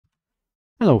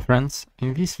Hello friends,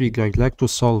 in this video I'd like to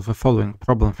solve the following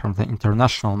problem from the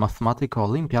International Mathematical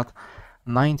Olympiad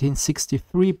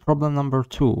 1963, problem number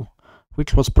 2,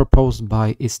 which was proposed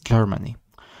by East Germany.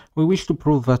 We wish to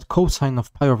prove that cosine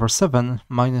of pi over 7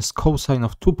 minus cosine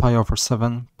of 2 pi over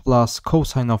 7 plus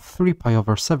cosine of 3 pi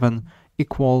over 7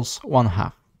 equals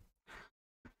 1/2.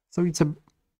 So it's a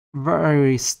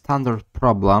very standard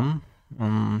problem.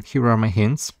 Here are my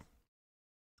hints.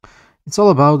 It's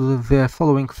all about the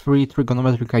following three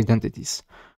trigonometric identities.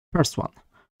 First one,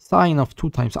 sine of 2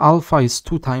 times alpha is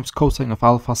 2 times cosine of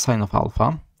alpha sine of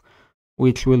alpha,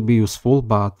 which will be useful,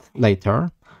 but later.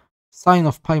 Sine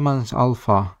of pi minus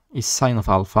alpha is sine of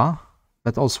alpha,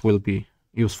 that also will be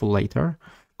useful later.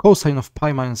 Cosine of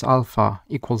pi minus alpha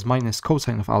equals minus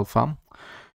cosine of alpha.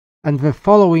 And the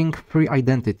following three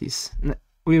identities,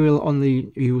 we will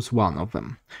only use one of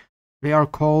them. They are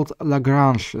called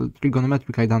Lagrange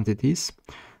trigonometric identities,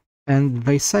 and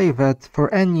they say that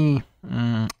for any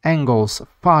angles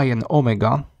phi and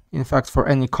omega, in fact for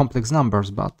any complex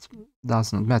numbers, but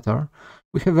does not matter,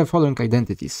 we have the following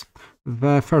identities.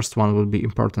 The first one will be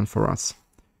important for us,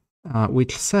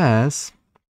 which says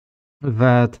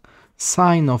that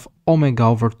sine of omega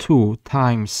over 2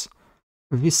 times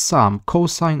this sum,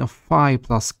 cosine of phi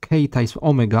plus k times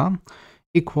omega,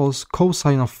 equals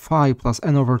cosine of phi plus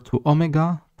n over 2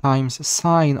 omega times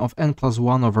sine of n plus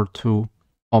 1 over 2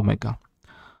 omega.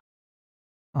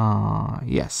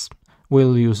 Yes,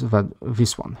 we'll use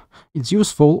this one. It's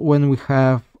useful when we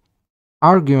have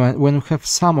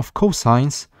sum of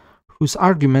cosines whose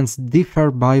arguments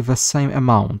differ by the same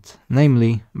amount,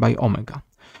 namely by omega.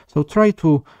 So try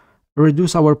to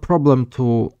reduce our problem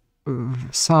to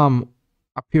sum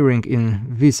appearing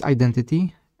in this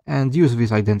identity and use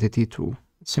this identity to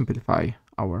simplify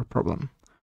our problem.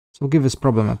 So give this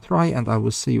problem a try and I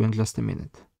will see you in just a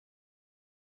minute.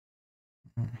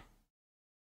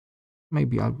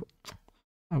 Maybe I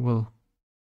will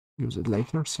use it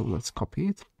later, so let's copy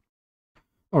it.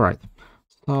 Alright,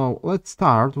 so let's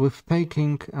start with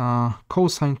taking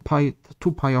cosine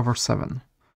 2 pi over 7.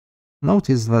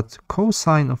 Notice that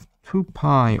cosine of 2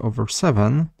 pi over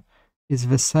 7 is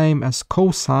the same as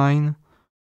cosine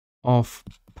of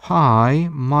pi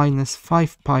minus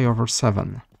 5 pi over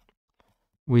 7,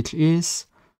 which is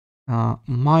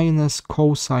minus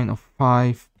cosine of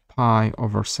 5 pi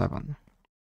over 7.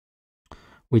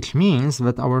 Which means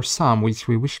that our sum, which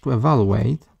we wish to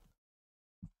evaluate,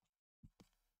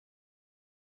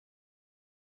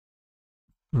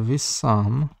 this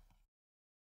sum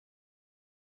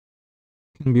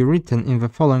can be written in the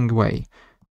following way.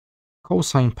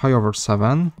 Cosine pi over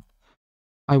 7,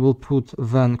 I will put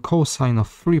then cosine of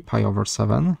 3 pi over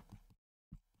 7,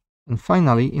 and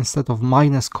finally, instead of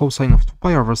minus cosine of 2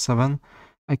 pi over 7,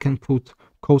 I can put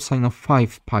cosine of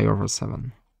 5 pi over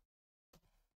 7.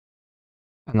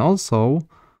 And also,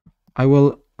 I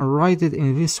will write it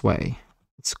in this way.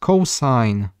 It's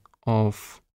cosine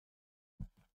of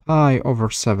pi over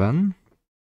 7,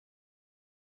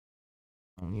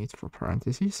 no need for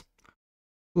parentheses,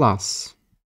 plus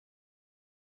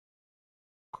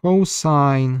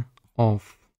cosine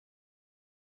of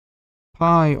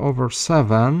pi over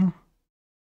 7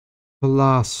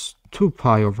 plus 2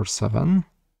 pi over 7,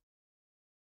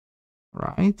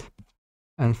 right?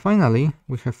 And finally,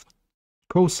 we have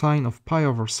cosine of pi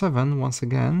over 7 once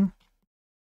again,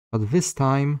 but this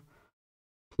time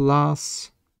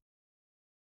plus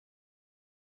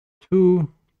 2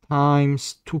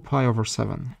 times 2 pi over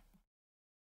 7.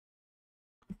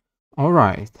 All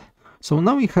right, so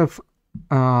now we have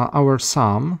our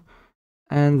sum,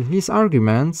 and these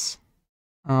arguments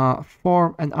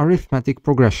form an arithmetic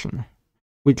progression,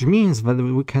 which means that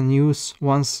we can use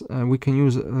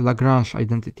Lagrange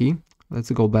identity. Let's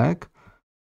go back.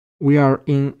 We are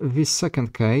in this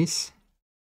second case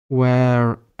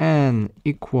where n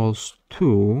equals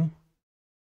 2,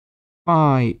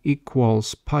 pi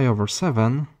equals pi over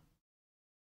 7,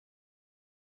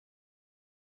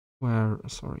 where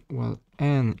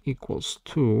n equals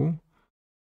 2,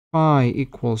 pi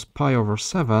equals pi over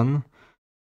 7,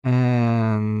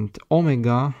 and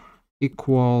omega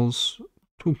equals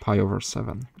 2 pi over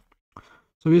 7.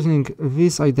 So using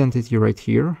this identity right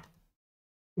here,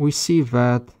 we see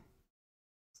that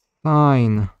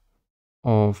sine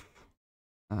of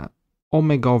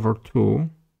omega over 2,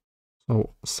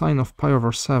 so sine of pi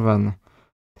over 7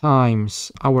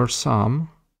 times our sum,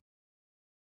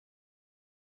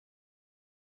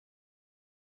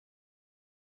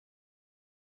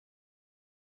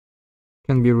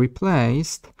 can be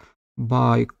replaced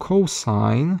by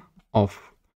cosine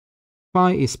of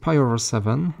pi is pi over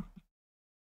 7,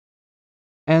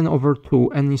 n over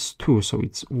 2, n is 2, so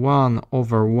it's 1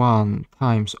 over 1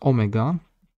 times omega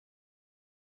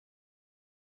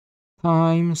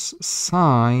times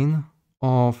sine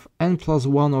of n plus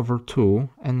 1 over 2,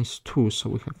 n is 2, so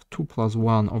we have 2 plus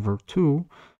 1 over 2,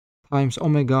 times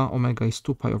omega, omega is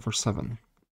 2 pi over 7.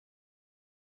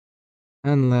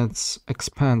 And let's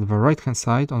expand the right-hand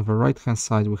side. On the right-hand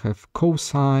side, we have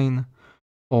cosine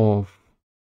of,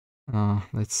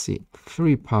 let's see,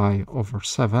 3 pi over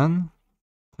 7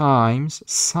 times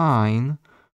sine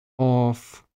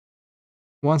of,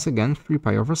 once again, 3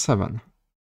 pi over 7.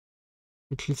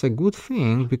 Which is a good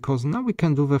thing, because now we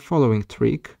can do the following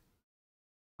trick.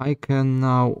 I can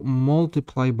now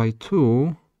multiply by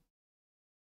 2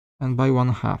 and by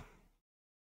 1/2.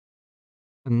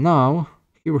 And now,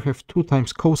 here we have 2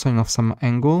 times cosine of some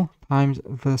angle times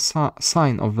the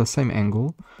sine of the same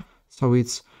angle. So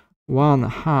it's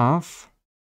 1/2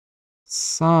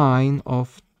 sine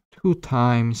of 2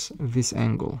 times this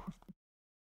angle.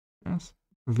 Yes,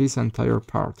 this entire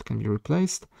part can be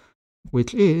replaced,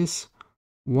 which is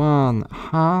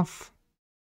 1/2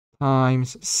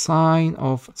 times sine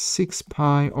of 6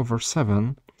 pi over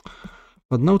 7.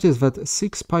 But notice that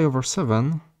 6 pi over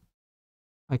 7,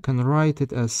 I can write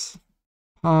it as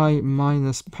pi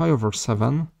minus pi over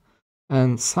 7,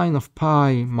 and sine of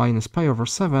pi minus pi over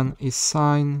 7 is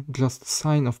just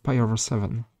sine of pi over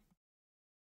 7.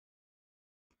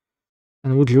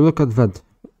 And would you look at that?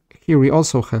 Here we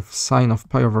also have sine of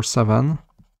pi over 7.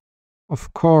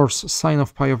 Of course, sine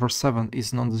of pi over 7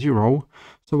 is non-zero,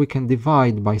 so we can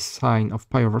divide by sine of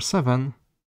pi over 7,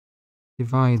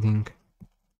 dividing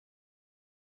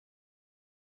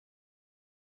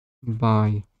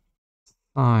by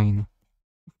sine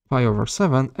pi over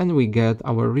 7, and we get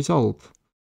our result.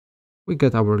 We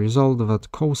get our result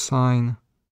that cosine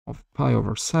of pi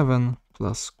over 7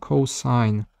 plus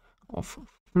cosine of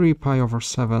 3 pi over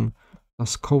 7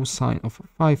 plus cosine of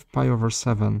 5 pi over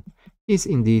 7 is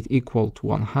indeed equal to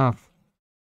 1/2,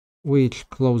 which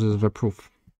closes the proof.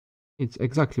 It's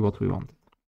exactly what we wanted.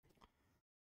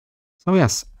 So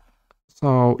yes,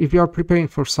 so if you are preparing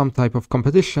for some type of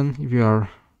competition, if you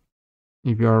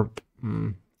are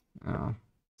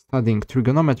studying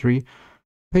trigonometry,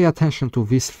 pay attention to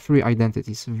these 3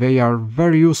 identities. They are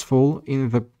very useful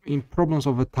in problems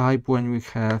of the type when we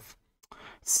have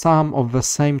sum of the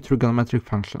same trigonometric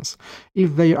functions.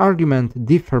 If their arguments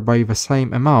differ by the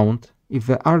same amount, if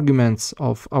the arguments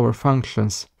of our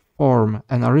functions form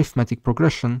an arithmetic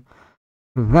progression,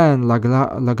 then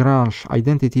Lagrange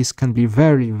identities can be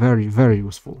very, very, very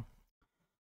useful.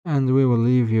 And I will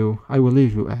leave you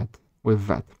with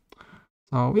that.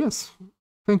 So yes,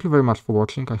 thank you very much for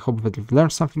watching. I hope that you've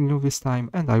learned something new this time,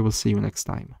 and I will see you next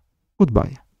time.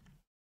 Goodbye.